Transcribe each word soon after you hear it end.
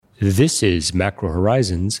This is Macro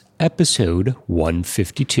Horizons, episode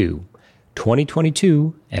 152,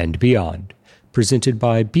 2022 and beyond, presented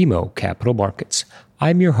by BMO Capital Markets.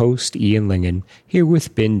 I'm your host, Ian Lingen, here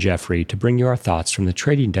with Ben Jeffrey to bring you our thoughts from the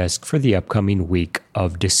trading desk for the upcoming week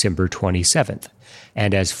of December 27th.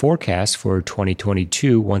 And as forecasts for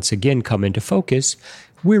 2022 once again come into focus,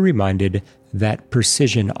 we're reminded that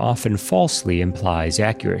precision often falsely implies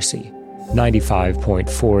accuracy,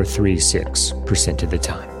 95.436% of the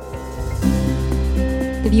time.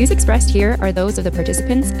 The views expressed here are those of the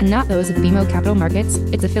participants and not those of BMO Capital Markets,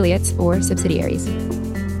 its affiliates, or subsidiaries.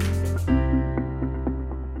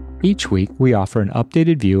 Each week, we offer an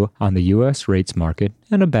updated view on the U.S. rates market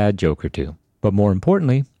and a bad joke or two. But more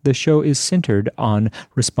importantly, the show is centered on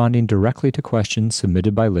responding directly to questions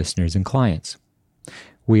submitted by listeners and clients.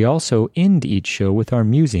 We also end each show with our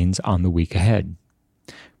musings on the week ahead.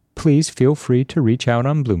 Please feel free to reach out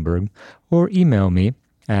on Bloomberg or email me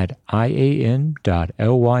at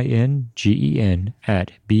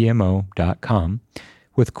ian.lyngen@bmo.com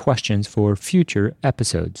with questions for future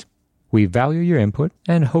episodes. We value your input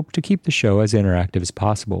and hope to keep the show as interactive as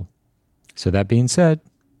possible. So that being said,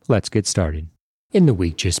 let's get started. In the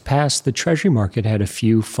week just past, the Treasury market had a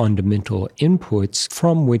few fundamental inputs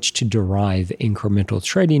from which to derive incremental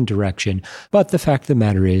trading direction, but the fact of the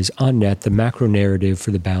matter is, on net, the macro narrative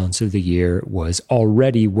for the balance of the year was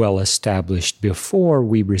already well established before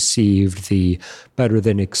we received the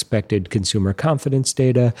better-than-expected consumer confidence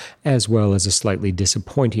data, as well as a slightly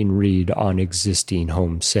disappointing read on existing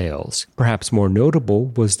home sales. Perhaps more notable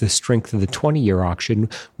was the strength of the 20-year auction,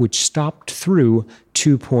 which stopped through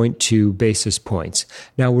 2.2 basis points.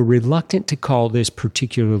 Now, we're reluctant to call this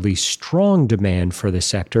particularly strong demand for the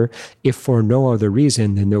sector, if for no other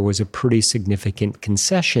reason than there was a pretty significant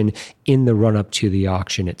concession in the run-up to the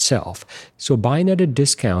auction itself. So buying at a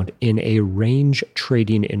discount in a range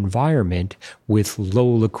trading environment with low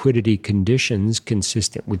liquidity conditions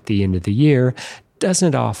consistent with the end of the year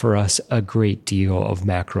doesn't offer us a great deal of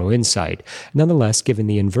macro insight. Nonetheless, given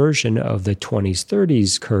the inversion of the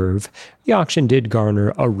 20s-30s curve, the auction did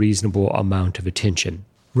garner a reasonable amount of attention.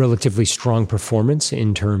 Relatively strong performance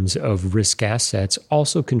in terms of risk assets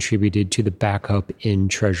also contributed to the backup in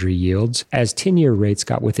Treasury yields. As 10-year rates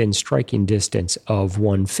got within striking distance of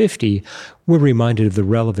 150, we're reminded of the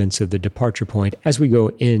relevance of the departure point as we go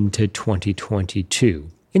into 2022.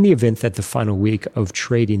 In the event that the final week of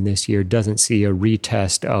trading this year doesn't see a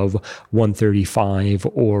retest of 135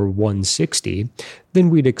 or 160, then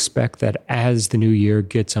we'd expect that as the new year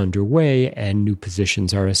gets underway and new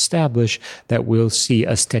positions are established, that we'll see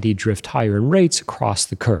a steady drift higher in rates across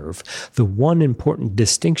the curve. The one important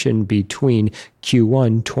distinction between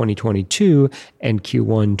Q1 2022 and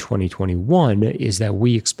Q1 2021 is that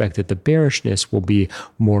we expect that the bearishness will be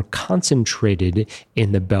more concentrated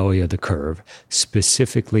in the belly of the curve,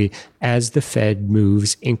 specifically as the Fed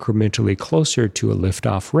moves incrementally closer to a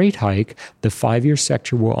liftoff rate hike. The 5-year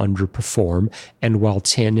sector will underperform, and while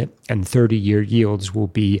 10 and 30-year yields will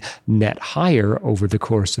be net higher over the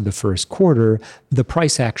course of the first quarter, the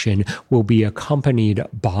price action will be accompanied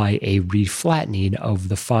by a reflattening of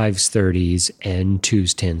the 5s, 30s, and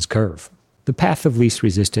 2s, 10s curve. The path of least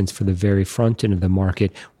resistance for the very front end of the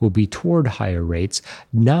market will be toward higher rates,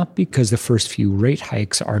 not because the first few rate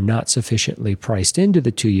hikes are not sufficiently priced into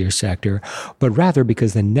the 2-year sector, but rather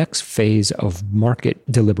because the next phase of market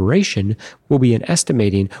deliberation will be in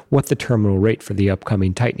estimating what the terminal rate for the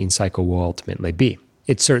upcoming tightening cycle will ultimately be.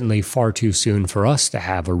 It's certainly far too soon for us to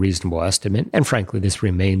have a reasonable estimate, and frankly, this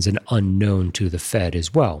remains an unknown to the Fed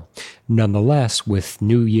as well. Nonetheless, with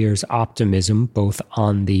New Year's optimism both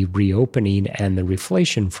on the reopening and the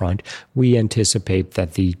reflation front, we anticipate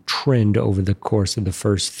that the trend over the course of the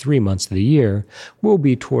first 3 months of the year will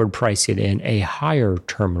be toward pricing in a higher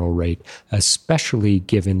terminal rate, especially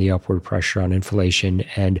given the upward pressure on inflation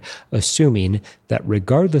and assuming that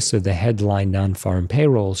regardless of the headline non-farm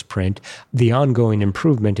payrolls print, the ongoing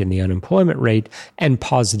improvement in the unemployment rate and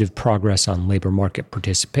positive progress on labor market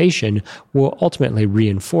participation will ultimately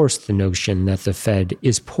reinforce the notion that the Fed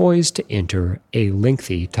is poised to enter a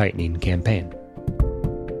lengthy tightening campaign.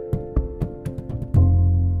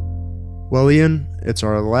 Well, Ian, it's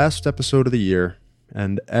our last episode of the year,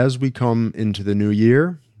 and as we come into the new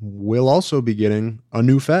year, we'll also be getting a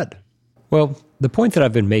new Fed. Well, the point that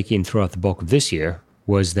I've been making throughout the bulk of this year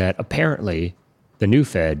was that apparently the new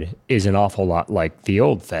Fed is an awful lot like the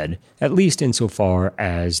old Fed, at least insofar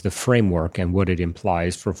as the framework and what it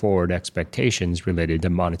implies for forward expectations related to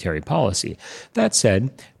monetary policy. That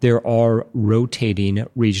said, there are rotating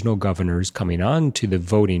regional governors coming on to the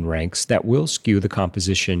voting ranks that will skew the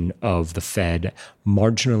composition of the Fed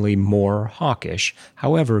marginally more hawkish.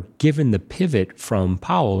 However, given the pivot from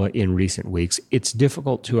Powell in recent weeks, it's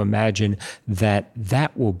difficult to imagine that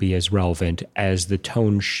that will be as relevant as the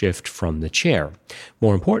tone shift from the chair.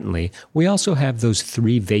 More importantly, we also have those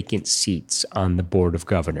 3 vacant seats on the Board of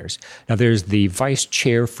Governors. Now, there's the vice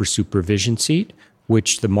chair for supervision seat,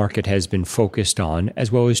 which the market has been focused on,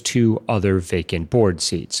 as well as 2 other vacant board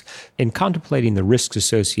seats. In contemplating the risks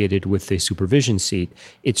associated with the supervision seat,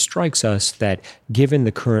 it strikes us that given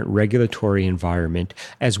the current regulatory environment,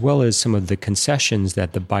 as well as some of the concessions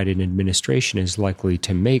that the Biden administration is likely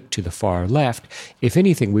to make to the far left, if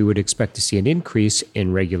anything, we would expect to see an increase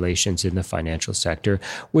in regulations in the financial sector,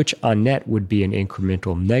 which on net would be an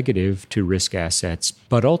incremental negative to risk assets,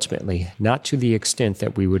 but ultimately not to the extent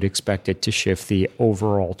that we would expect it to shift the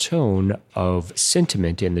overall tone of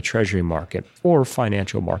sentiment in the Treasury market or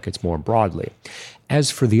financial markets more broadly.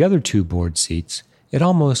 As for the other 2 board seats, it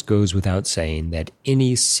almost goes without saying that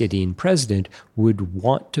any sitting president would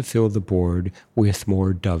want to fill the board with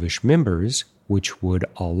more dovish members, which would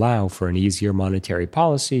allow for an easier monetary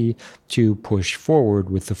policy to push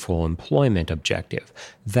forward with the full employment objective.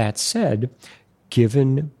 That said,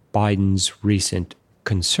 given Biden's recent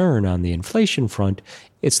concern on the inflation front,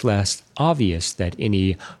 it's less obvious that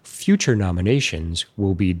any future nominations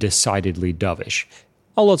will be decidedly dovish.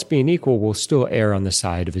 All else being equal, we'll still err on the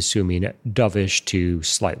side of assuming dovish to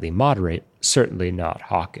slightly moderate, certainly not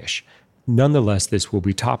hawkish. Nonetheless, this will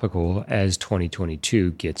be topical as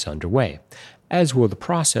 2022 gets underway, as will the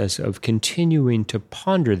process of continuing to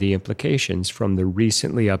ponder the implications from the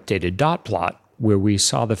recently updated dot plot, where we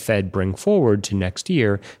saw the Fed bring forward to next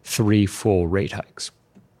year 3 full rate hikes.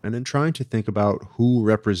 And in trying to think about who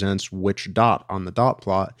represents which dot on the dot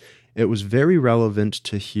plot, it was very relevant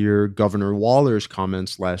to hear Governor Waller's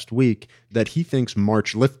comments last week that he thinks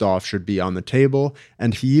March liftoff should be on the table,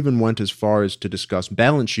 and he even went as far as to discuss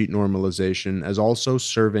balance sheet normalization as also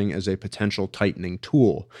serving as a potential tightening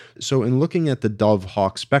tool. So in looking at the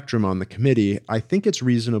Dove-Hawk spectrum on the committee, I think it's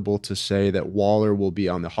reasonable to say that Waller will be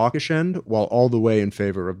on the hawkish end, while all the way in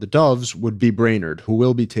favor of the Doves would be Brainard, who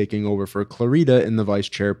will be taking over for Clarida in the vice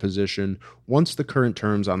chair position once the current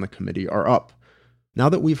terms on the committee are up. Now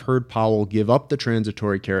that we've heard Powell give up the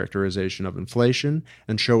transitory characterization of inflation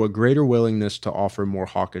and show a greater willingness to offer more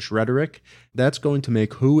hawkish rhetoric, that's going to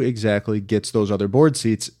make who exactly gets those other board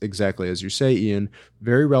seats, exactly as you say, Ian,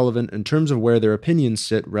 very relevant in terms of where their opinions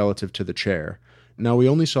sit relative to the chair. Now, we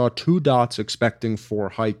only saw 2 dots expecting 4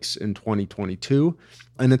 hikes in 2022,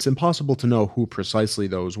 and it's impossible to know who precisely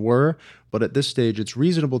those were, but at this stage it's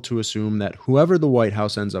reasonable to assume that whoever the White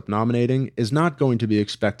House ends up nominating is not going to be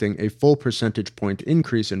expecting a full percentage point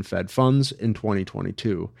increase in Fed funds in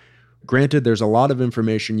 2022. Granted, there's a lot of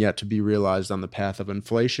information yet to be realized on the path of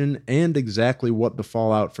inflation and exactly what the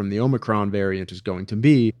fallout from the Omicron variant is going to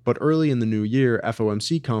be, but early in the new year,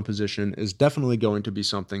 FOMC composition is definitely going to be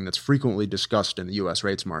something that's frequently discussed in the U.S.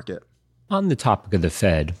 rates market. On the topic of the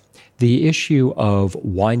Fed, the issue of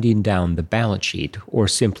winding down the balance sheet or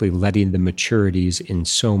simply letting the maturities in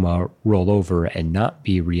SOMA roll over and not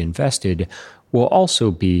be reinvested will also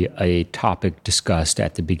be a topic discussed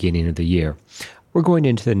at the beginning of the year. We're going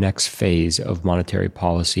into the next phase of monetary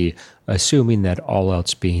policy, assuming that all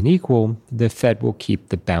else being equal, the Fed will keep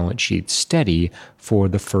the balance sheet steady for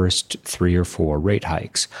the first 3 or 4 rate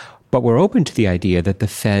hikes. But we're open to the idea that the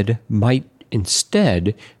Fed might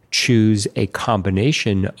instead choose a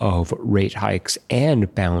combination of rate hikes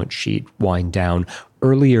and balance sheet wind down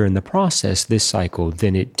earlier in the process this cycle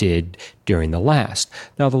than it did during the last.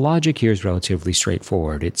 Now, the logic here is relatively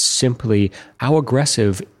straightforward. It's simply how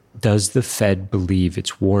aggressive does the Fed believe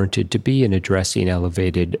it's warranted to be in addressing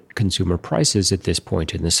elevated consumer prices at this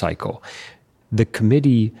point in the cycle? The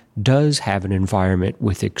committee does have an environment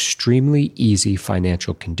with extremely easy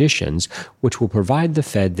financial conditions, which will provide the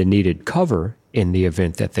Fed the needed cover in the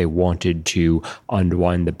event that they wanted to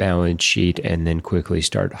unwind the balance sheet and then quickly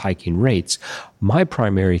start hiking rates. My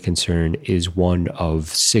primary concern is one of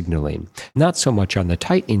signaling, not so much on the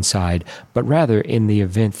tightening side, but rather in the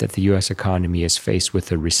event that the U.S. economy is faced with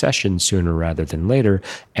a recession sooner rather than later,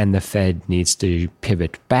 and the Fed needs to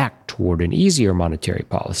pivot back toward an easier monetary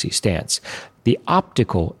policy stance. The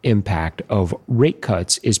optical impact of rate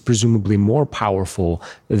cuts is presumably more powerful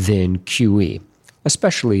than QE,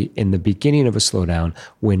 especially in the beginning of a slowdown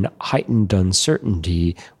when heightened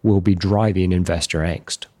uncertainty will be driving investor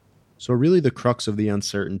angst. So really the crux of the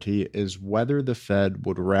uncertainty is whether the Fed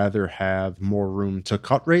would rather have more room to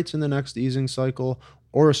cut rates in the next easing cycle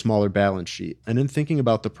or a smaller balance sheet. And in thinking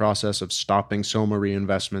about the process of stopping SOMA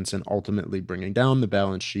reinvestments and ultimately bringing down the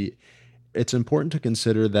balance sheet, It's important to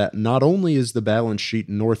consider that not only is the balance sheet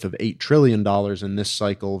north of $8 trillion in this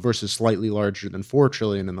cycle versus slightly larger than $4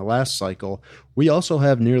 trillion in the last cycle, we also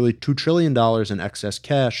have nearly $2 trillion in excess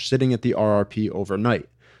cash sitting at the RRP overnight.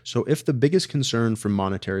 So if the biggest concern from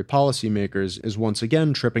monetary policymakers is once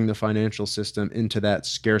again tripping the financial system into that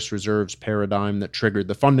scarce reserves paradigm that triggered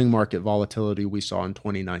the funding market volatility we saw in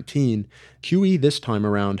 2019, QE this time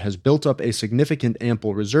around has built up a significant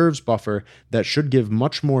ample reserves buffer that should give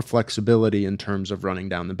much more flexibility in terms of running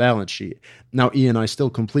down the balance sheet. Now, Ian, I still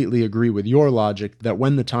completely agree with your logic that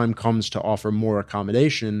when the time comes to offer more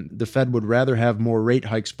accommodation, the Fed would rather have more rate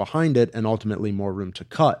hikes behind it and ultimately more room to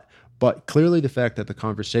cut. But clearly the fact that the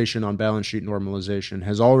conversation on balance sheet normalization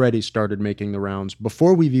has already started making the rounds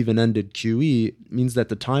before we've even ended QE means that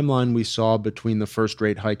the timeline we saw between the first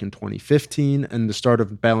rate hike in 2015 and the start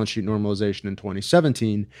of balance sheet normalization in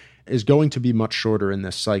 2017 is going to be much shorter in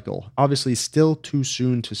this cycle. Obviously, still too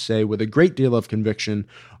soon to say with a great deal of conviction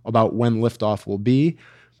about when liftoff will be,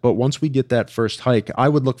 but once we get that first hike, I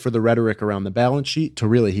would look for the rhetoric around the balance sheet to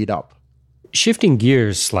really heat up. Shifting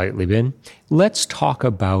gears slightly, Ben, let's talk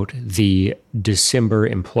about the December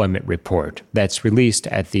employment report that's released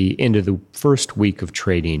at the end of the first week of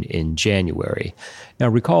trading in January. Now,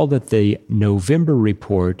 recall that the November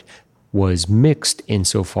report was mixed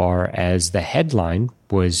insofar as the headline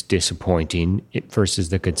was disappointing versus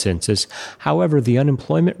the consensus. However, the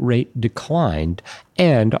unemployment rate declined,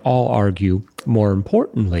 and all argue, more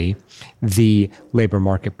importantly, the labor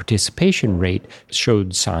market participation rate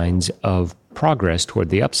showed signs of progress toward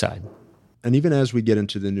the upside. And even as we get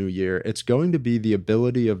into the new year, it's going to be the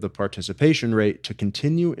ability of the participation rate to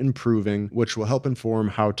continue improving, which will help inform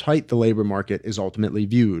how tight the labor market is ultimately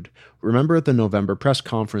viewed. Remember at the November press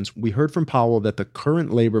conference, we heard from Powell that the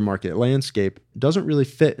current labor market landscape doesn't really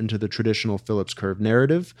fit into the traditional Phillips curve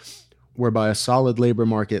narrative, whereby a solid labor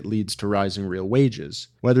market leads to rising real wages.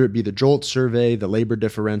 Whether it be the JOLT survey, the labor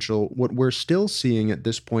differential, what we're still seeing at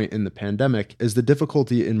this point in the pandemic is the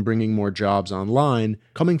difficulty in bringing more jobs online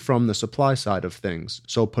coming from the supply side of things.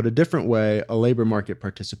 So put a different way, a labor market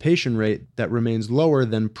participation rate that remains lower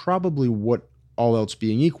than probably what all else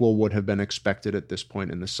being equal would have been expected at this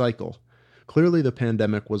point in the cycle. Clearly, the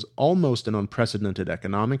pandemic was almost an unprecedented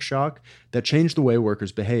economic shock that changed the way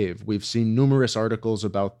workers behave. We've seen numerous articles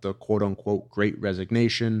about the quote-unquote Great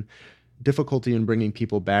Resignation, difficulty in bringing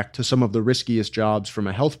people back to some of the riskiest jobs from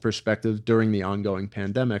a health perspective during the ongoing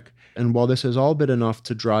pandemic. And while this has all been enough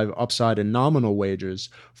to drive upside in nominal wages,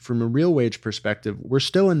 from a real wage perspective, we're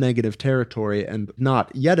still in negative territory and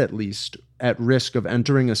not yet at least at risk of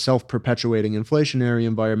entering a self-perpetuating inflationary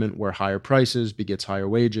environment where higher prices begets higher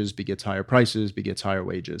wages, begets higher prices, begets higher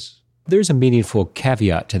wages. There's a meaningful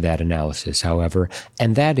caveat to that analysis, however,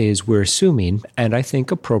 and that is we're assuming, and I think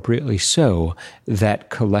appropriately so, that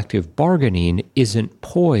collective bargaining isn't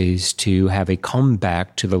poised to have a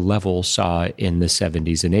comeback to the level saw in the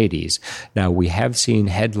 70s and 80s. Now, we have seen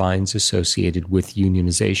headlines associated with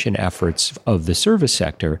unionization efforts of the service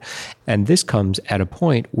sector, and this comes at a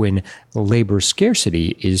point when labor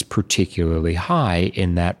scarcity is particularly high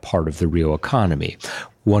in that part of the real economy.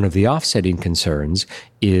 One of the offsetting concerns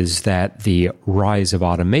is that the rise of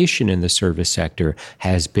automation in the service sector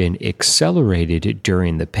has been accelerated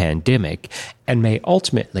during the pandemic and may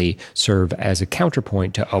ultimately serve as a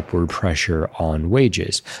counterpoint to upward pressure on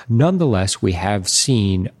wages. Nonetheless, we have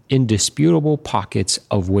seen indisputable pockets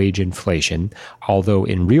of wage inflation, although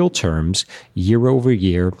in real terms, year over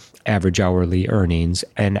year, average hourly earnings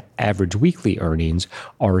and average weekly earnings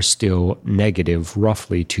are still negative,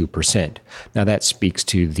 roughly 2%. Now, that speaks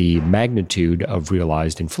to the magnitude of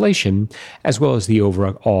realized inflation, as well as the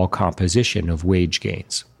overall composition of wage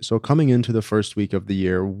gains. So coming into the first week of the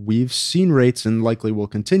year, we've seen rates and likely will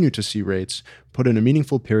continue to see rates put in a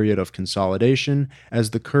meaningful period of consolidation as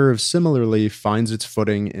the curve similarly finds its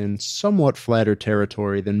footing in somewhat flatter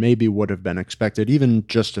territory than maybe would have been expected even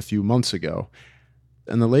just a few months ago.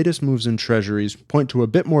 And the latest moves in treasuries point to a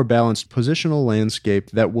bit more balanced positional landscape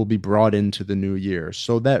that will be brought into the new year.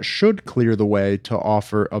 So that should clear the way to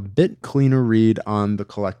offer a bit cleaner read on the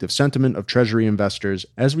collective sentiment of treasury investors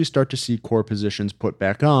as we start to see core positions put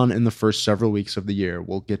back on in the first several weeks of the year.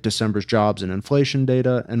 We'll get December's jobs and inflation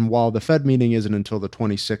data, and while the Fed meeting isn't until the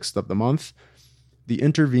 26th of the month, the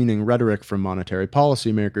intervening rhetoric from monetary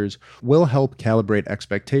policymakers will help calibrate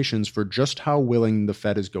expectations for just how willing the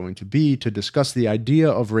Fed is going to be to discuss the idea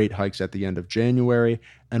of rate hikes at the end of January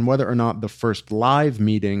and whether or not the first live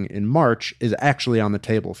meeting in March is actually on the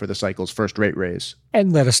table for the cycle's first rate raise.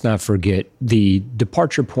 And let us not forget, the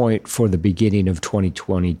departure point for the beginning of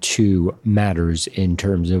 2022 matters in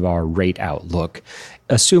terms of our rate outlook.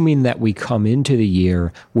 Assuming that we come into the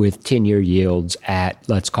year with 10-year yields at,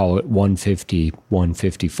 let's call it 150,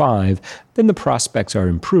 155, then the prospects are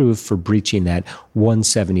improved for breaching that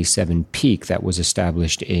 177 peak that was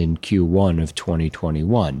established in Q1 of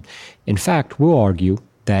 2021. In fact, we'll argue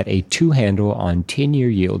that a 2-handle on 10-year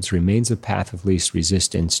yields remains a path of least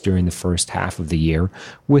resistance during the first half of the year,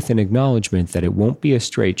 with an acknowledgement that it won't be a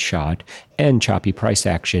straight shot and choppy price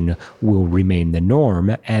action will remain the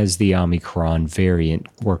norm as the Omicron variant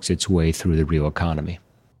works its way through the real economy.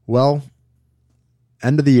 Well,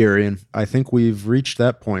 end of the year, Ian. I think we've reached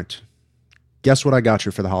that point. Guess what I got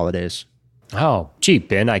you for the holidays? Oh, gee,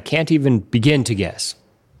 Ben, I can't even begin to guess.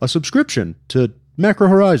 A subscription to Macro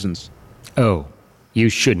Horizons. Oh, you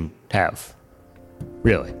shouldn't have.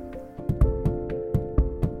 Really.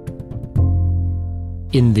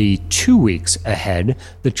 In the 2 weeks ahead,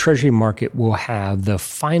 the Treasury market will have the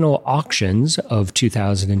final auctions of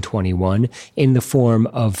 2021 in the form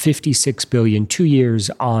of $56 billion 2 years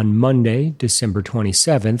on Monday, December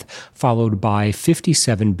 27th, followed by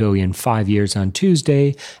 $57 billion 5 years on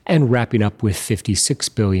Tuesday, and wrapping up with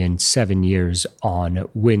 $56 billion 7 years on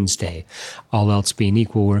Wednesday. All else being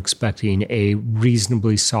equal, we're expecting a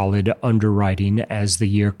reasonably solid underwriting as the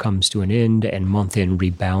year comes to an end and month-end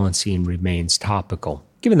rebalancing remains topical.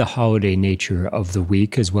 Given the holiday nature of the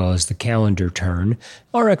week as well as the calendar turn,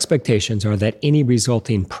 our expectations are that any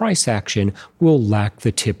resulting price action will lack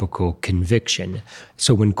the typical conviction.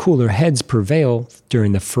 So when cooler heads prevail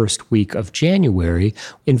during the first week of January,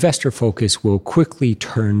 investor focus will quickly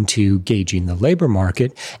turn to gauging the labor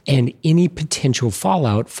market and any potential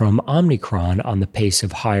fallout from Omicron on the pace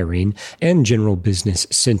of hiring and general business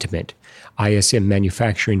sentiment. ISM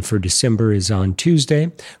manufacturing for December is on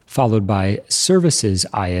Tuesday, followed by services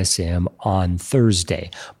ISM on Thursday,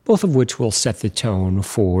 both of which will set the tone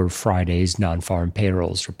for Friday's non-farm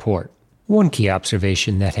payrolls report. One key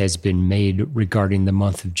observation that has been made regarding the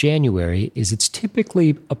month of January is it's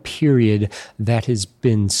typically a period that has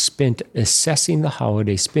been spent assessing the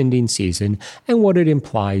holiday spending season and what it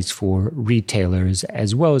implies for retailers,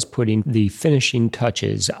 as well as putting the finishing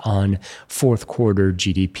touches on fourth quarter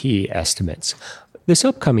GDP estimates. This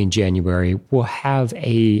upcoming January will have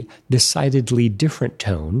a decidedly different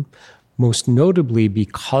tone, most notably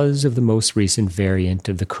because of the most recent variant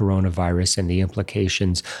of the coronavirus and the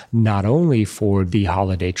implications not only for the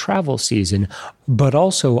holiday travel season, but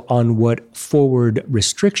also on what forward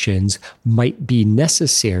restrictions might be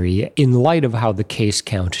necessary in light of how the case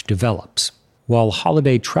count develops. While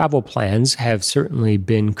holiday travel plans have certainly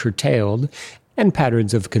been curtailed, and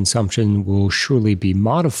patterns of consumption will surely be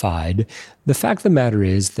modified, the fact of the matter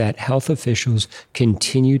is that health officials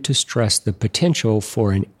continue to stress the potential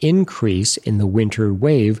for an increase in the winter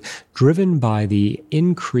wave driven by the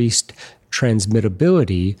increased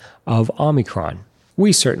transmittability of Omicron.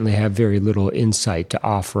 We certainly have very little insight to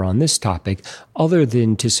offer on this topic, other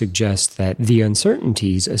than to suggest that the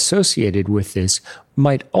uncertainties associated with this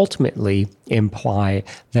might ultimately imply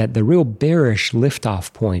that the real bearish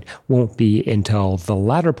liftoff point won't be until the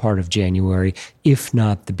latter part of January, if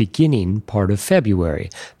not the beginning part of February.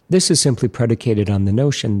 This is simply predicated on the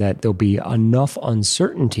notion that there'll be enough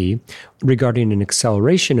uncertainty regarding an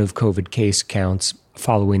acceleration of COVID case counts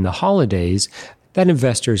following the holidays that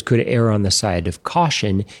investors could err on the side of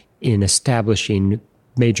caution in establishing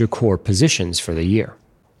major core positions for the year.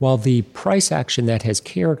 While the price action that has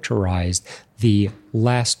characterized the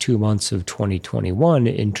last 2 months of 2021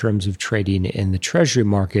 in terms of trading in the Treasury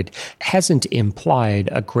market hasn't implied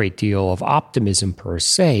a great deal of optimism per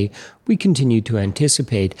se, we continue to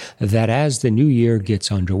anticipate that as the new year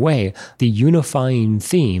gets underway, the unifying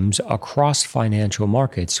themes across financial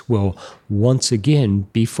markets will once again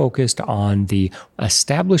be focused on the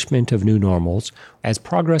establishment of new normals as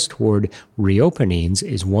progress toward reopenings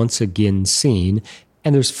is once again seen,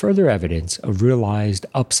 and there's further evidence of realized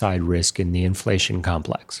upside risk in the inflation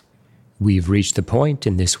complex. We've reached the point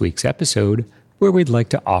in this week's episode where we'd like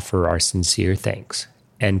to offer our sincere thanks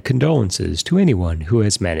and condolences to anyone who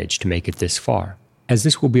has managed to make it this far. As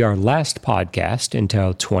this will be our last podcast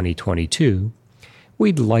until 2022,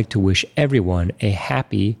 we'd like to wish everyone a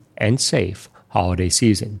happy and safe holiday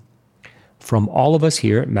season. From all of us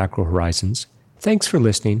here at Macro Horizons, thanks for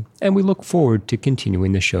listening, and we look forward to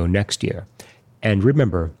continuing the show next year. And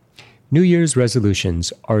remember, New Year's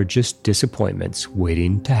resolutions are just disappointments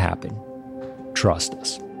waiting to happen. Trust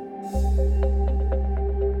us.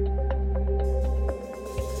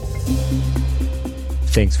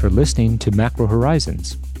 Thanks for listening to Macro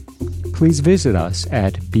Horizons. Please visit us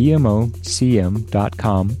at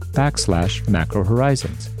bmocm.com/Macro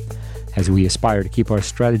Horizons. As we aspire to keep our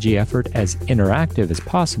strategy effort as interactive as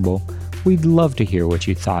possible, we'd love to hear what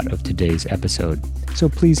you thought of today's episode. So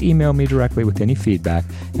please email me directly with any feedback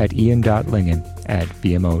at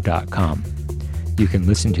ian.lingen@bmo.com. You can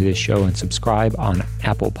listen to this show and subscribe on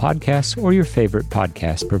Apple Podcasts or your favorite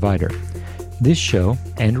podcast provider. This show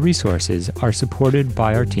and resources are supported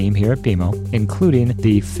by our team here at BMO, including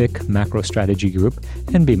the FIC Macro Strategy Group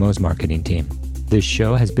and BMO's marketing team. This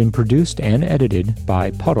show has been produced and edited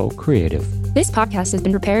by Puddle Creative. This podcast has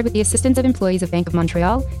been prepared with the assistance of employees of Bank of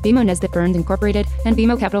Montreal, BMO Nesbitt Burns Incorporated, and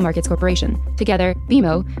BMO Capital Markets Corporation. Together,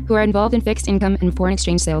 BMO, who are involved in fixed income and foreign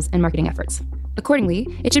exchange sales and marketing efforts. Accordingly,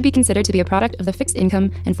 it should be considered to be a product of the fixed income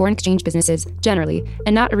and foreign exchange businesses generally,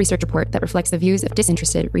 and not a research report that reflects the views of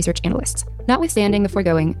disinterested research analysts. Notwithstanding the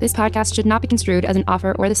foregoing, this podcast should not be construed as an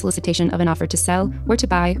offer or the solicitation of an offer to sell or to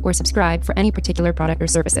buy or subscribe for any particular product or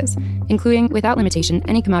services, including, without limitation,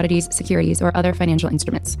 any commodities, securities, or other financial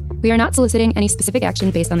instruments. We are not soliciting any specific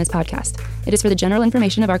action based on this podcast. It is for the general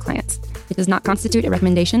information of our clients. It does not constitute a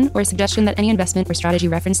recommendation or a suggestion that any investment or strategy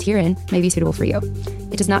referenced herein may be suitable for you.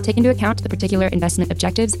 It does not take into account the particular investment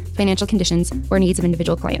objectives, financial conditions, or needs of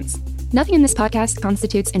individual clients. Nothing in this podcast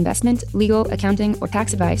constitutes investment, legal, accounting, or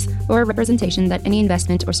tax advice, or a representation that any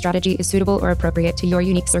investment or strategy is suitable or appropriate to your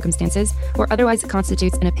unique circumstances, or otherwise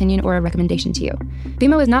constitutes an opinion or a recommendation to you.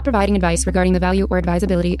 BMO is not providing advice regarding the value or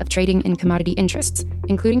advisability of trading in commodity interests,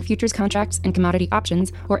 including futures contracts and commodity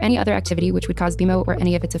options, or any other activity which would cause BMO or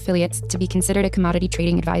any of its affiliates to be considered a commodity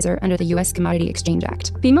trading advisor under the U.S. Commodity Exchange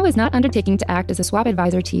Act. BMO is not undertaking to act as a swap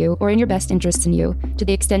advisor to you or in your best interests in you, to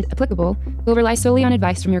the extent applicable, will rely solely on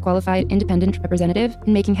advice from your qualified independent representative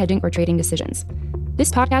in making hedging or trading decisions.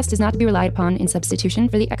 This podcast is not to be relied upon in substitution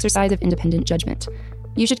for the exercise of independent judgment.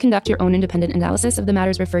 You should conduct your own independent analysis of the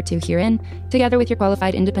matters referred to herein, together with your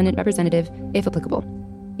qualified independent representative, if applicable.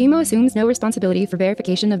 BMO assumes no responsibility for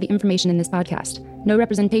verification of the information in this podcast. No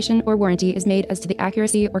representation or warranty is made as to the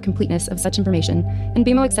accuracy or completeness of such information, and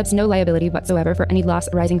BMO accepts no liability whatsoever for any loss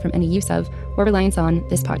arising from any use of or reliance on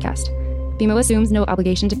this podcast. BMO assumes no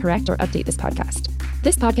obligation to correct or update this podcast.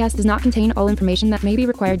 This podcast does not contain all information that may be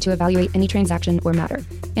required to evaluate any transaction or matter,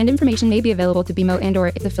 and information may be available to BMO and/or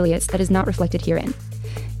its affiliates that is not reflected herein.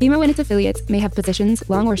 BMO and its affiliates may have positions,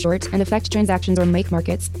 long or short, and affect transactions or make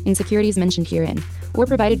markets in securities mentioned herein, or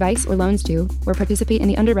provide advice or loans to, or participate in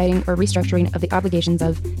the underwriting or restructuring of the obligations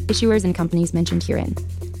of issuers and companies mentioned herein.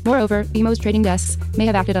 Moreover, BMO's trading desks may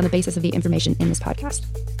have acted on the basis of the information in this podcast.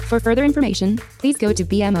 For further information, please go to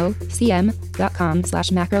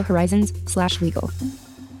bmocm.com/macrohorizons/legal.